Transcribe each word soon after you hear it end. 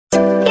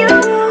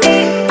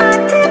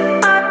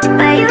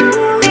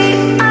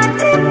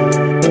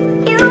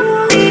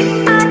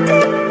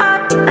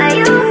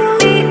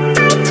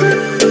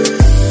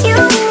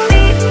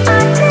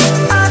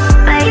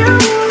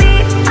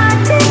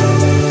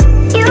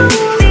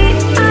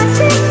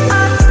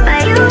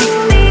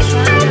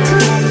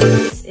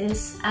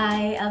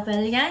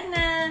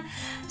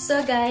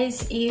Hello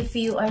guys, if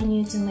you are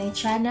new to my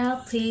channel,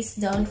 please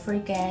don't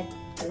forget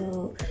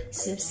to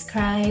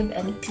subscribe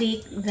and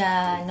click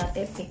the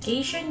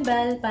notification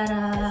bell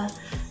para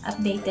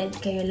updated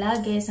kayo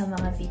lagi sa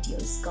mga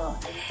videos ko.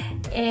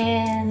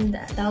 And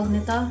tawag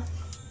nito,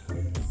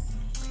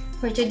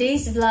 for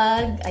today's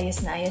vlog,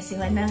 ayos na ayos si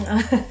Manang.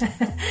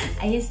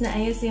 Ayos na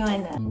ayos si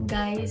Manang.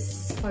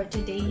 Guys, for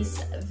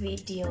today's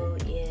video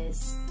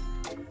is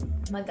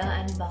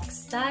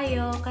mag-unbox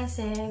tayo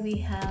kasi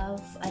we have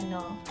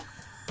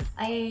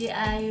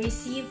I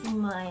received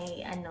my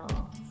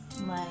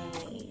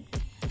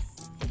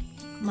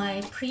my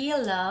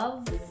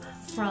Preloved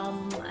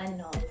from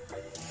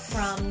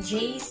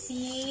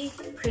JC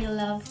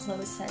Preloved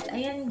closet.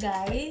 Ayan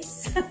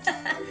guys.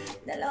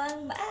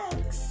 Dalawang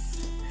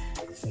bags.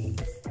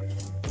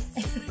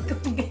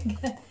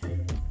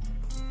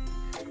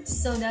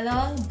 So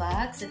dalawang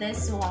bags,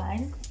 this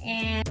one,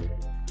 and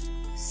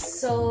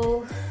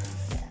so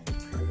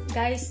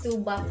guys,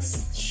 2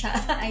 box siya.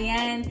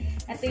 Ayan.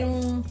 Ito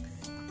yung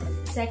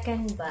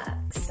second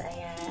box.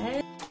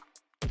 Ayan.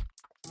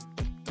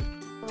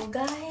 So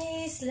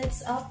guys, let's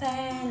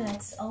open.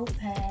 Let's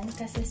open.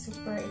 Kasi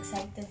super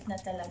excited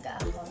na talaga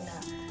ako na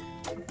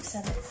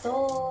buksan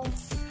ito.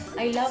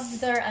 I love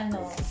their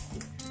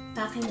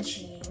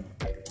packaging.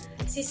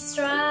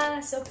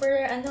 Sistra,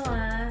 super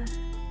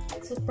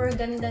super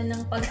ganda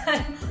ng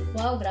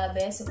wow,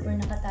 grabe. Super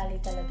nakatali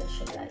talaga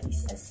siya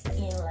guys. As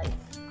in like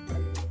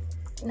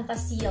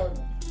naka-sealed.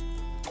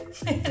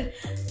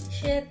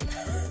 Shit.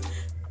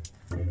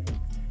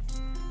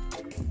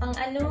 Ang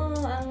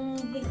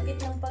higpit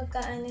ng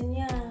pagkaano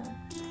niya.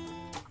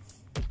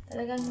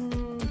 Talagang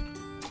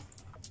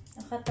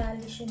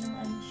nakatali siya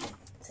ng siya.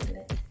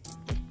 Saglit.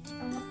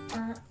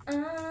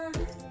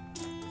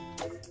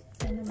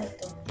 Ano ba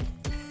to?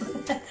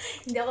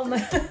 Hindi ako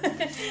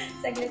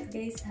saglit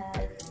guys ha.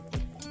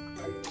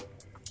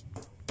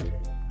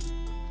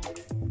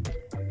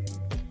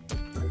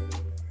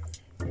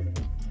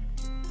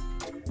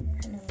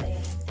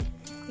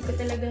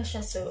 Talaga siya,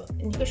 so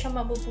hindi ko siya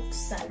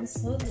mabubuksan,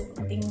 so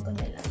tingin ko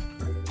na lang.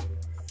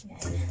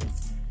 Yan.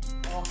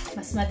 Oh,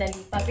 mas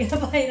madali pa,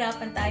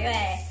 pinapahirapan tayo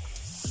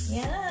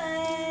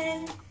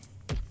yan.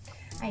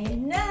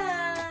 Ayan na.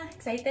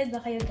 Excited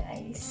ba kayo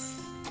guys?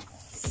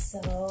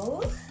 So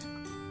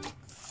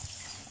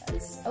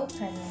let's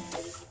open.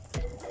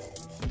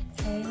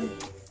 Okay,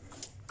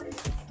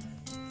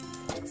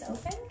 let's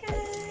open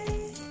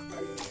guys.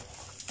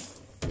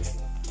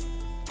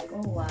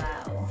 Oh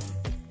wow.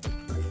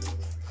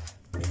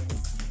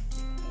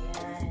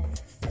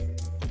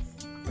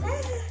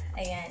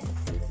 Ayan.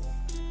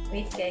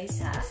 Wait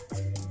guys ha.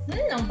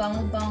 Ang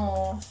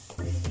bango-bango.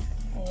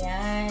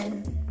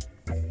 Ayan.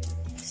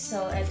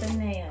 So, eto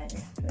na yan.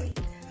 Wait.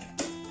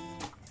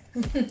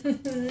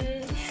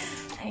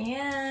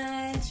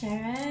 Ayan.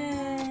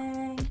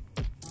 Charan.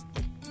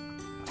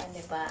 O,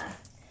 diba?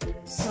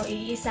 So,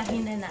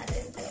 iisahin na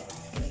natin to.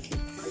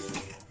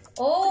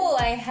 Oh,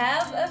 I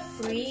have a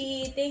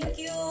free. Thank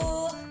you.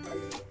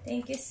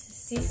 Thank you,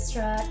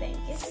 Sistra. Thank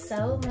you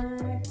so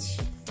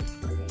much.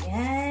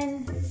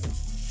 Ayan.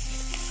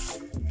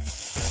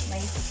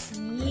 May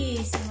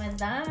free si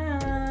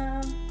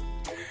Madam.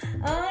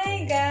 Oh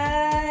my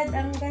God!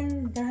 Ang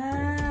ganda!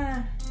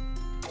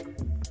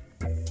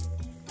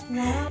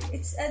 Wow!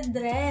 It's a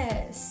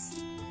dress.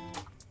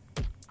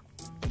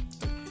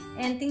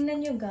 And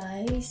tingnan nyo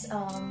guys,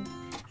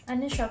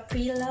 ano siya,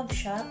 Preloved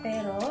siya,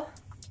 pero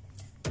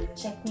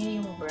check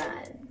nyo yung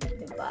brand,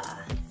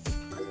 diba?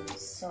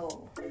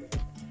 So,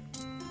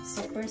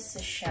 super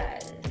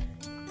social.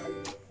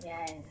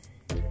 Yan.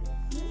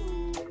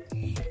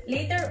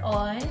 Later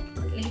on,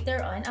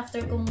 after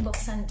kong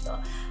buksan to,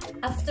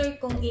 after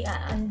kong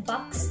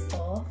i-unbox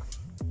to,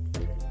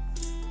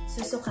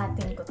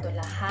 susukatin ko to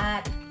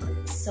lahat.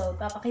 So,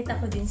 papakita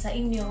ko din sa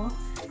inyo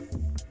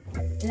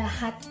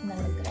lahat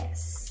ng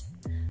dress.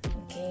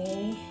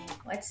 Okay?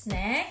 What's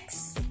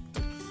next?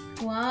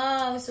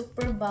 Wow!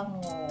 Super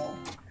bango.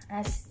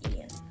 As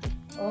in.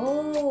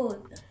 Oh!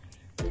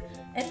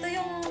 Ito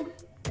yung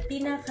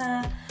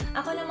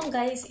ako naman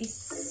guys is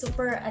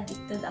super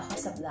addicted ako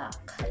sa black.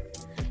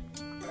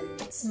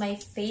 It's my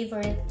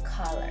favorite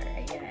color.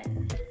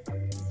 Ayan.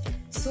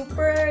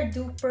 Super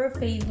duper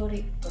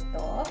favorite ko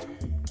to.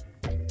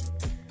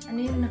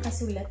 Ano yung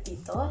nakasulat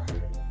dito?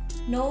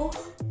 No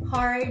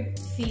hard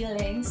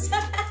feelings.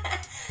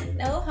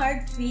 No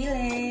hard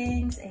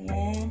feelings.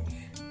 Ayan.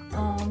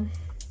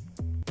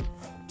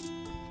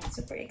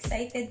 Super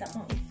excited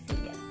akong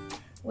i-feel.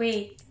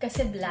 Wait,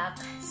 kasi black.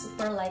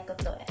 Super like ko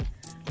to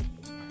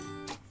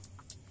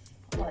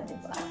O,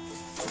 diba?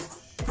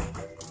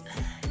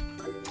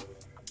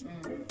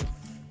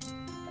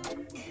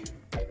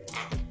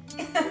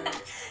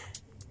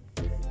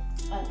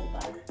 O,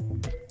 diba?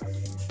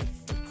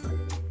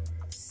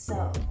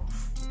 So,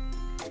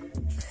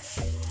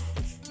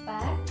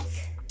 back.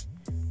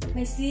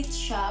 May slit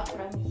siya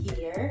from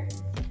here.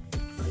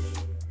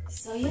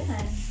 So,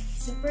 yan.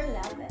 Super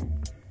love it.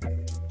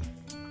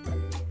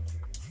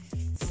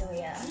 So,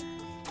 yeah.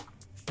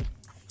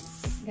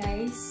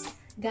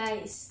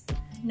 Guys,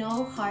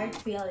 No hard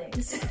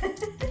feelings.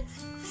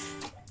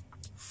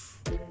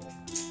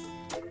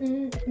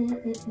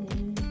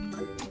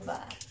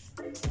 Diba?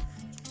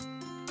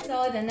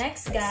 So, the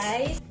next,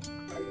 guys.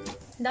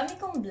 Dami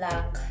kong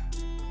black.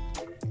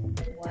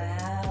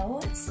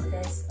 Wow, what's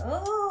this?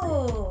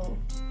 Oh!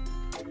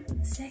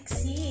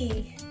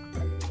 Sexy!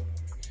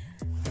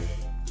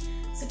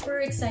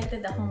 Super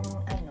excited akong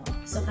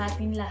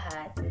sukatin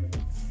lahat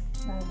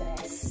ng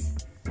dress.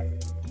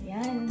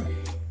 Yan.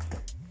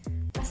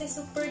 Kasi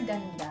super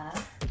ganda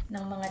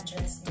ng mga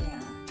dress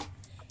niya.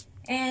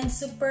 And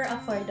super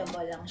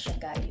affordable lang siya,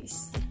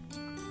 guys.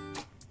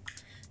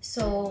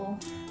 So,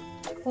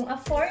 kung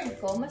afford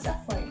ko, mas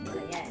afford mo.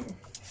 Ayan.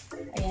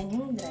 Ayan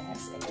yung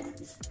dress. Ayan.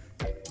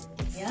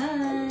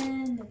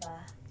 Ayan. Diba?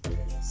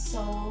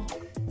 So,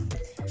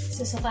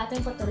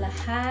 susukatin ko to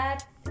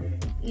lahat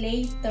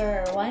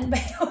later, one by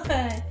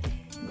one.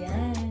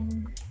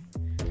 Yan.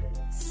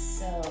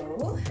 So,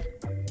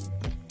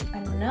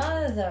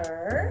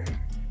 another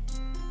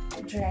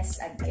dress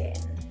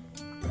again.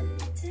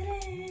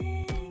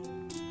 Ta-dang!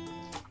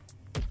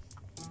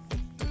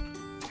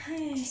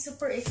 Ay,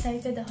 super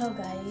excited ako,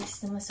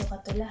 guys, na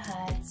masukat to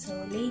lahat. So,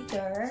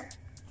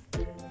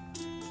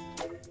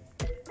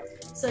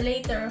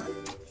 later,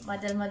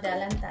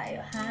 model-modelan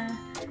tayo, ha?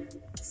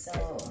 So,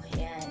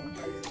 yan.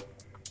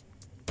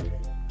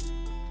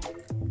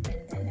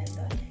 And then,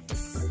 ito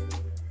next.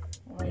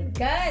 Oh my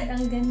God!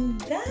 Ang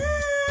ganda!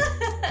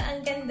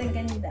 Ang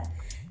ganda-ganda.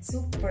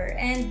 Super.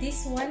 And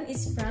this one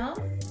is from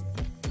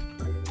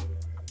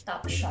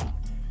Topshop.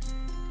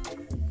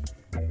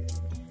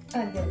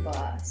 Ah,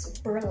 diba?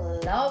 Super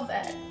love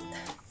it.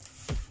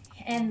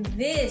 And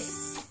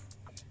this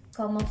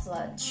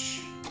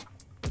camouflage.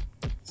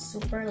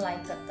 Super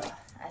like ko to.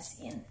 As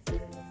in.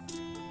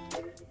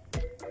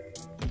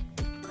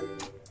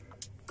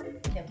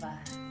 Diba?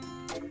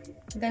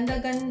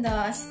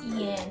 Ganda-ganda as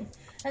in.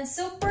 And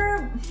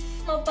super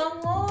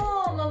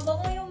mabango.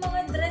 Mabango yung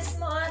mga dress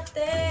mo,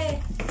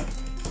 ate.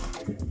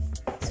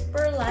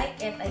 Super like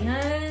it.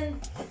 Ayan.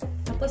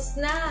 Tapos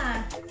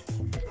na.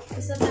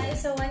 Tapos na tayo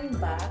sa one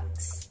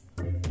box.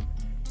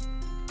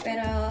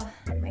 Pero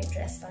may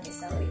dress pang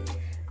isa. Wait.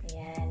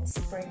 Ayan.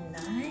 Super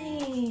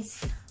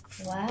nice.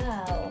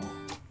 Wow.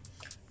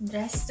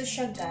 Dress to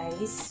siya,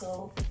 guys.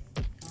 So,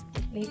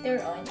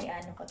 later on,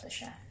 i-ano ko to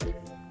siya.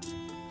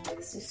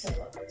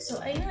 Susuot. So,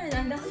 ayun.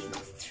 Ang dami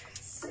kong dress.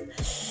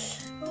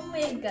 Oh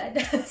my God.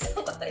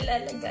 Saan ko ito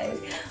ilalagay?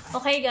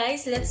 Okay,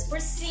 guys. Let's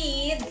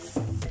proceed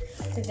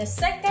to the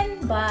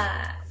second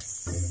box.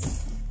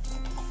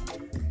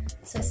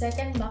 So,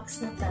 second box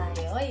na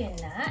tayo. Ayan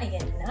na.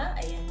 Ayan na.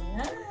 Ayan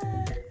na.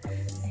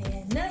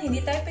 Ayan na.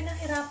 Hindi tayo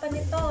pinahirapan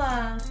nito,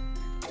 ah.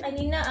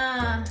 Kanina,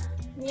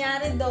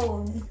 nangyari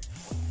doon.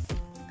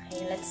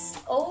 Okay, let's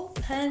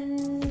open.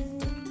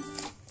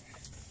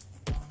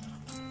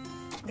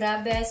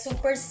 Grabe,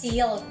 super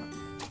sealed.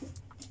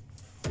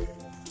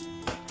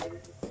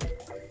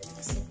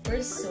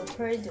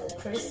 Super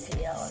duper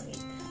sealed.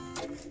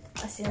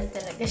 Kasi na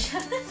talaga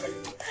siya.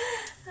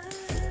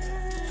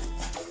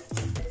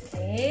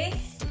 Okay.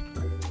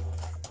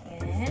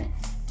 And then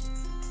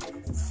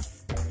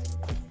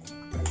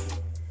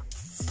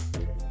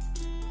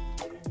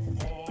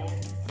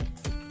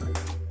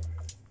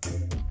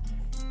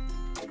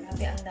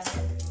grabe ang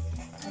dami.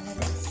 Ano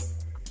this?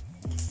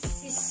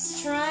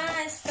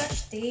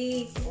 Scotch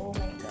tape. Oh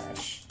my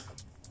gosh.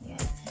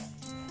 Yan.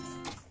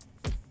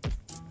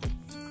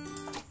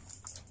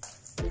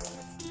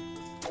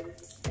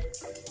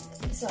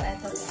 So,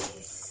 eto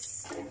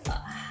guys.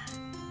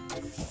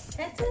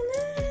 Eto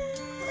na!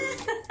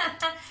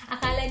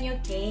 Akala nyo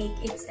cake.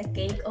 It's a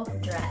cake of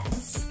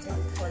dress.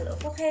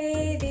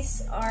 Okay,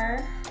 these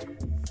are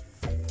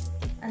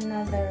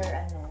another,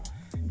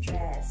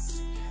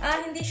 dress.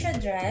 Hindi siya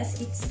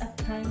dress. It's a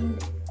kind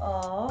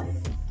of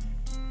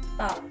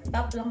top.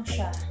 Top lang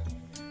siya.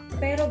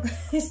 Pero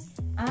guys,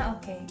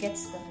 okay.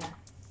 Gets ko na.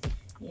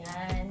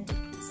 Yan.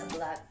 It's a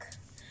black.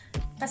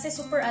 Kasi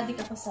super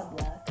addict ako sa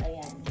black.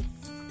 Ayan.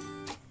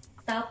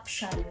 Top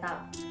siya.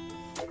 Top.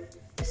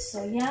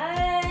 So,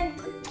 yan.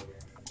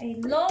 I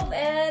love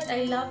it.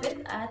 I love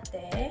it,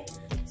 ate.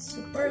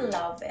 Super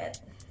love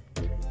it.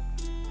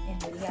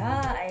 And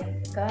yeah, I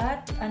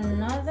got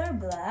another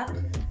black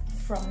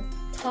from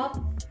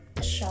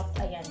Topshop.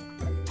 Ayan.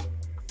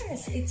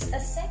 Yes, it's a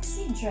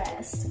sexy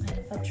dress. Kind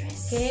of a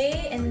dress.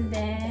 Okay, and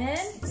then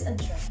it's a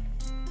dress.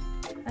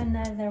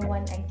 Another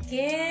one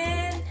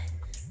again.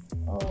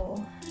 Oh,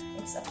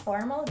 it's a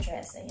formal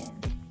dress. Ayan.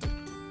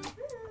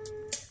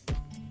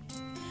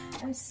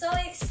 I'm so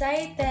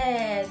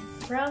excited.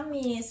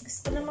 Promise.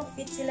 Gusto na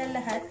mag-fit sila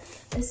lahat.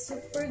 And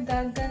super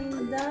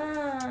gaganda.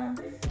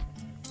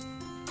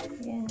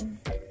 Ayan.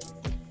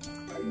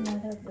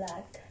 Another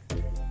black.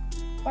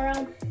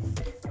 Parang,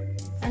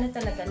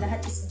 talaga,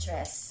 lahat is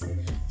dress.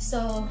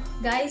 So,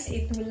 guys,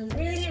 it will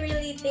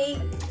really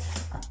take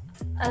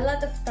a lot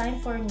of time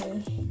for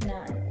me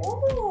na,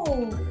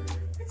 oh,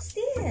 what's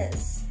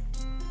this?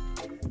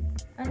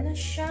 Ano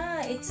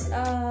siya? It's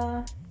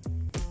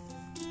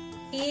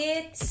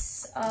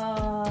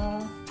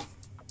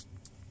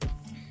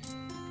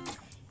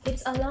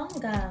it's a long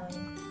gown.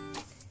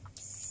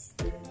 It's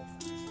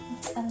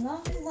a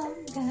long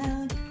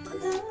gown.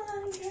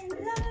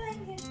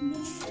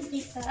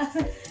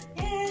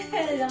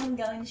 Long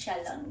gown siya,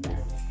 long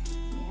gown.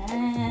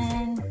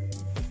 Yan.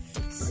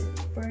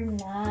 Super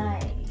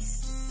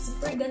nice.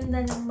 Super ganda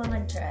ng mga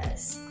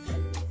dress.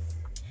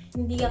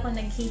 Hindi ako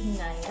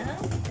naghihingaya.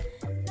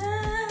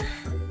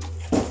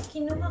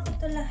 Kinuha ko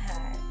to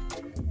lahat.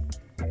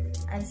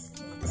 As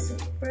in,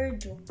 super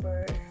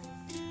duper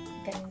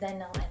ganda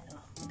ng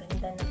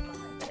ganda ng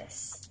mga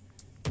dress.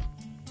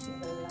 You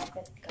will love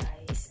it,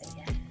 guys.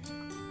 Ayan.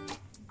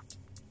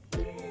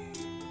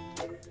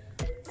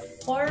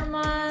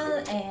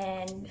 Formal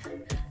and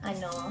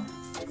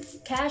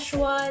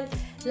casual,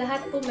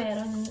 lahat po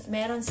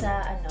meron sa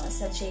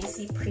sa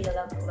JC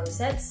Preloved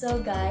Closet. So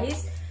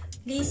guys,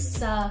 please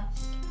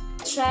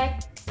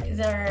check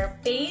their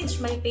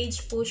page. My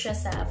page po siya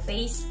sa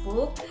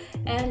Facebook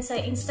and sa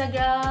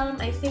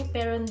Instagram, I think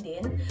meron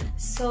din.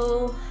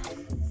 So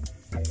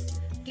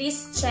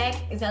please check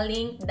the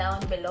link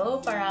down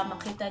below para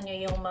makita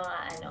nyo yung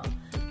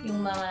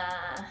mga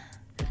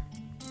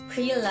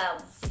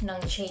pre-love ng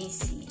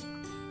JC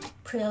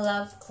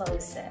Preloved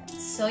Closet.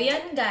 So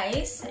yan,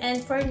 guys, and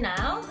for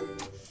now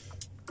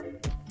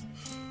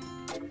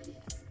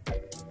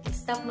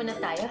stop muna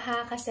tayo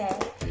ha, kasi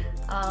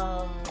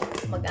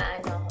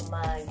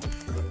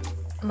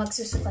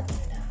magsusukat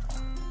muna ako.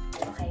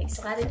 Okay,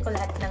 sukatin ko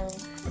lahat ng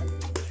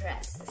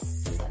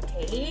dresses.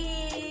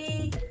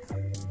 Okay,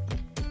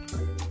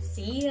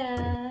 see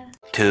ya!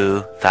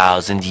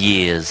 2,000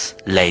 years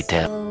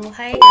later. So,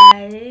 hi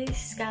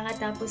guys!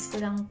 Kakatapos ko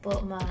lang po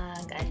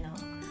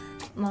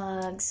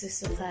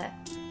magsusukat.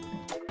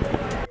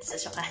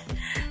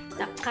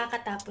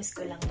 Kakatapos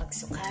ko lang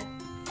magsukat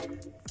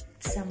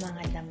sa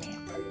mga damit.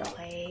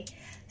 Okay?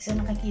 So,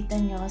 nakikita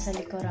nyo sa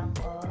likuran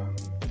ko.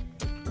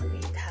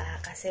 Wait ha,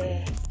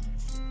 kasi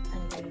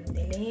ang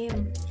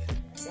dilim.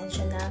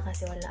 Pasensya na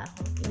kasi wala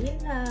akong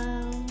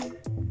ilaw.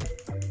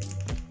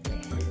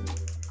 Ayan.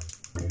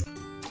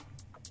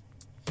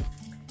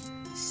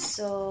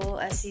 So,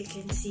 as you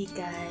can see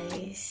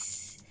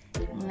guys,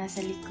 ang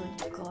nasa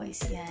likod ko is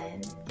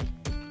yan.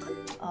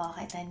 O,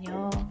 kita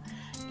nyo.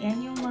 Yan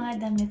yung mga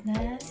damit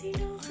na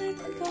sinukat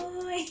ko.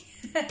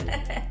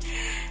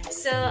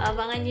 So,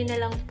 abangan nyo na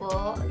lang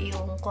po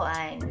yung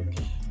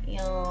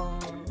yung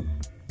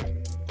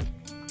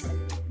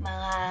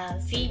mga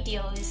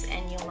videos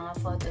and yung mga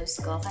photos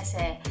ko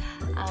kasi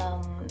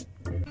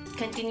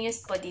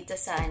continuous po dito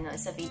sa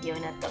video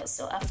na to.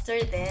 So,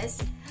 after this,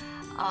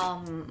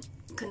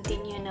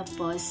 continue na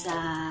po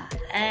sa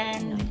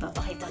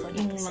ipapakita ko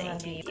dito sa mga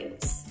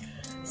videos.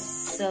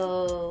 So,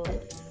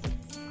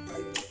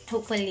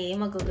 hopefully,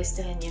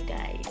 magugustuhan nyo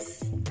guys.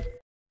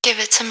 Give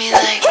it to me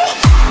like...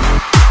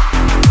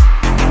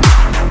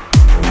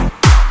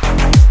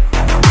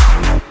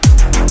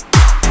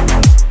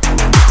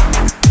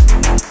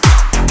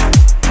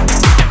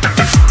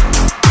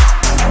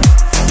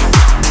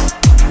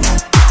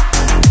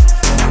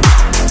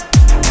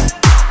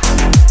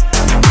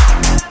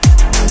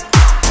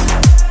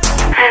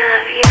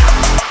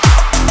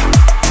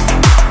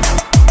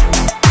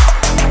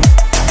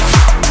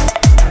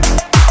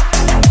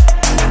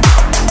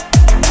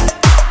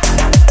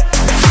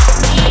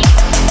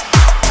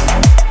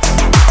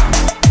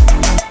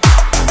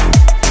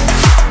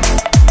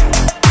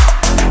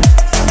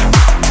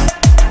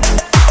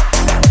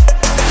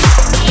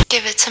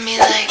 Give it to me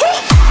like...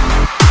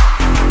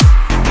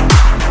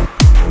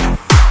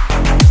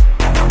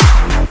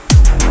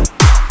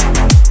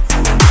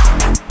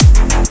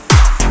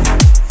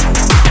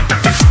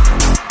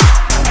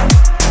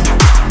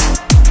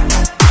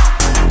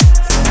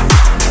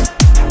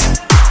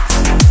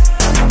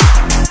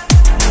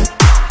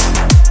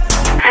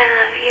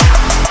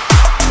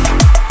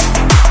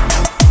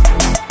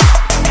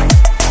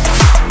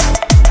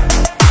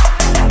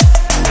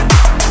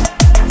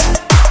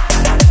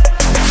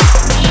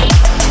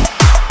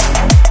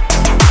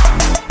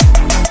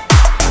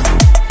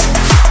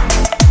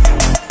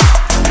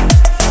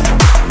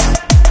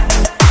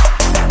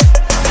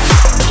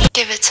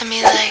 Give it to me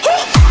like...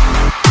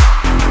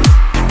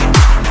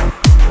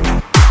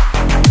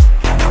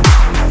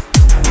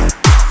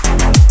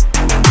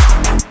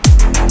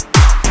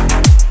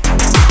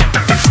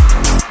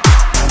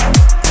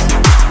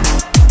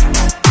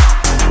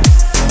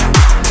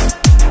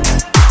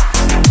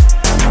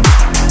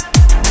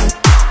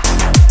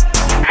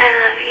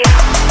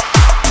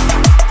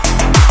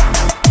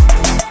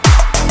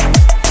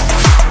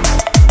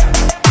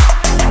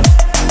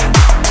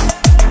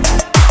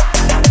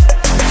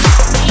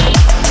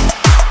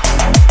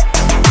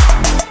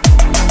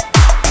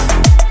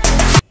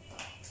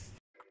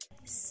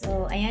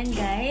 So, ayan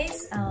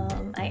guys,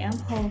 I am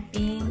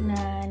hoping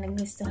na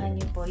nagustuhan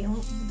niyo po yung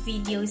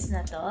videos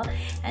na to.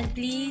 And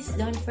please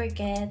don't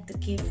forget to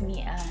give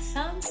me a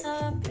thumbs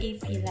up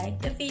if you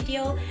like the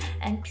video.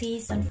 And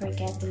please don't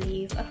forget to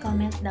leave a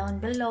comment down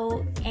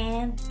below.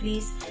 And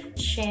please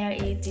share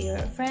it to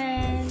your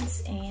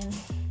friends. And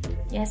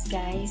Yes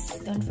guys,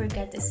 don't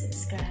forget to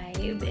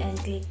subscribe and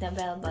click the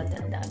bell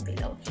button down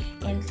below.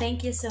 And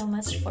thank you so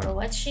much for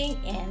watching,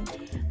 and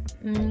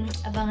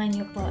abangan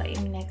nyo po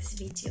yung next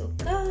video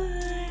ko.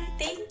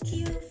 Thank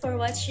you for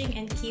watching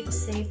and keep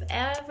safe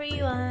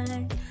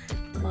everyone.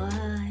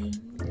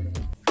 Bye!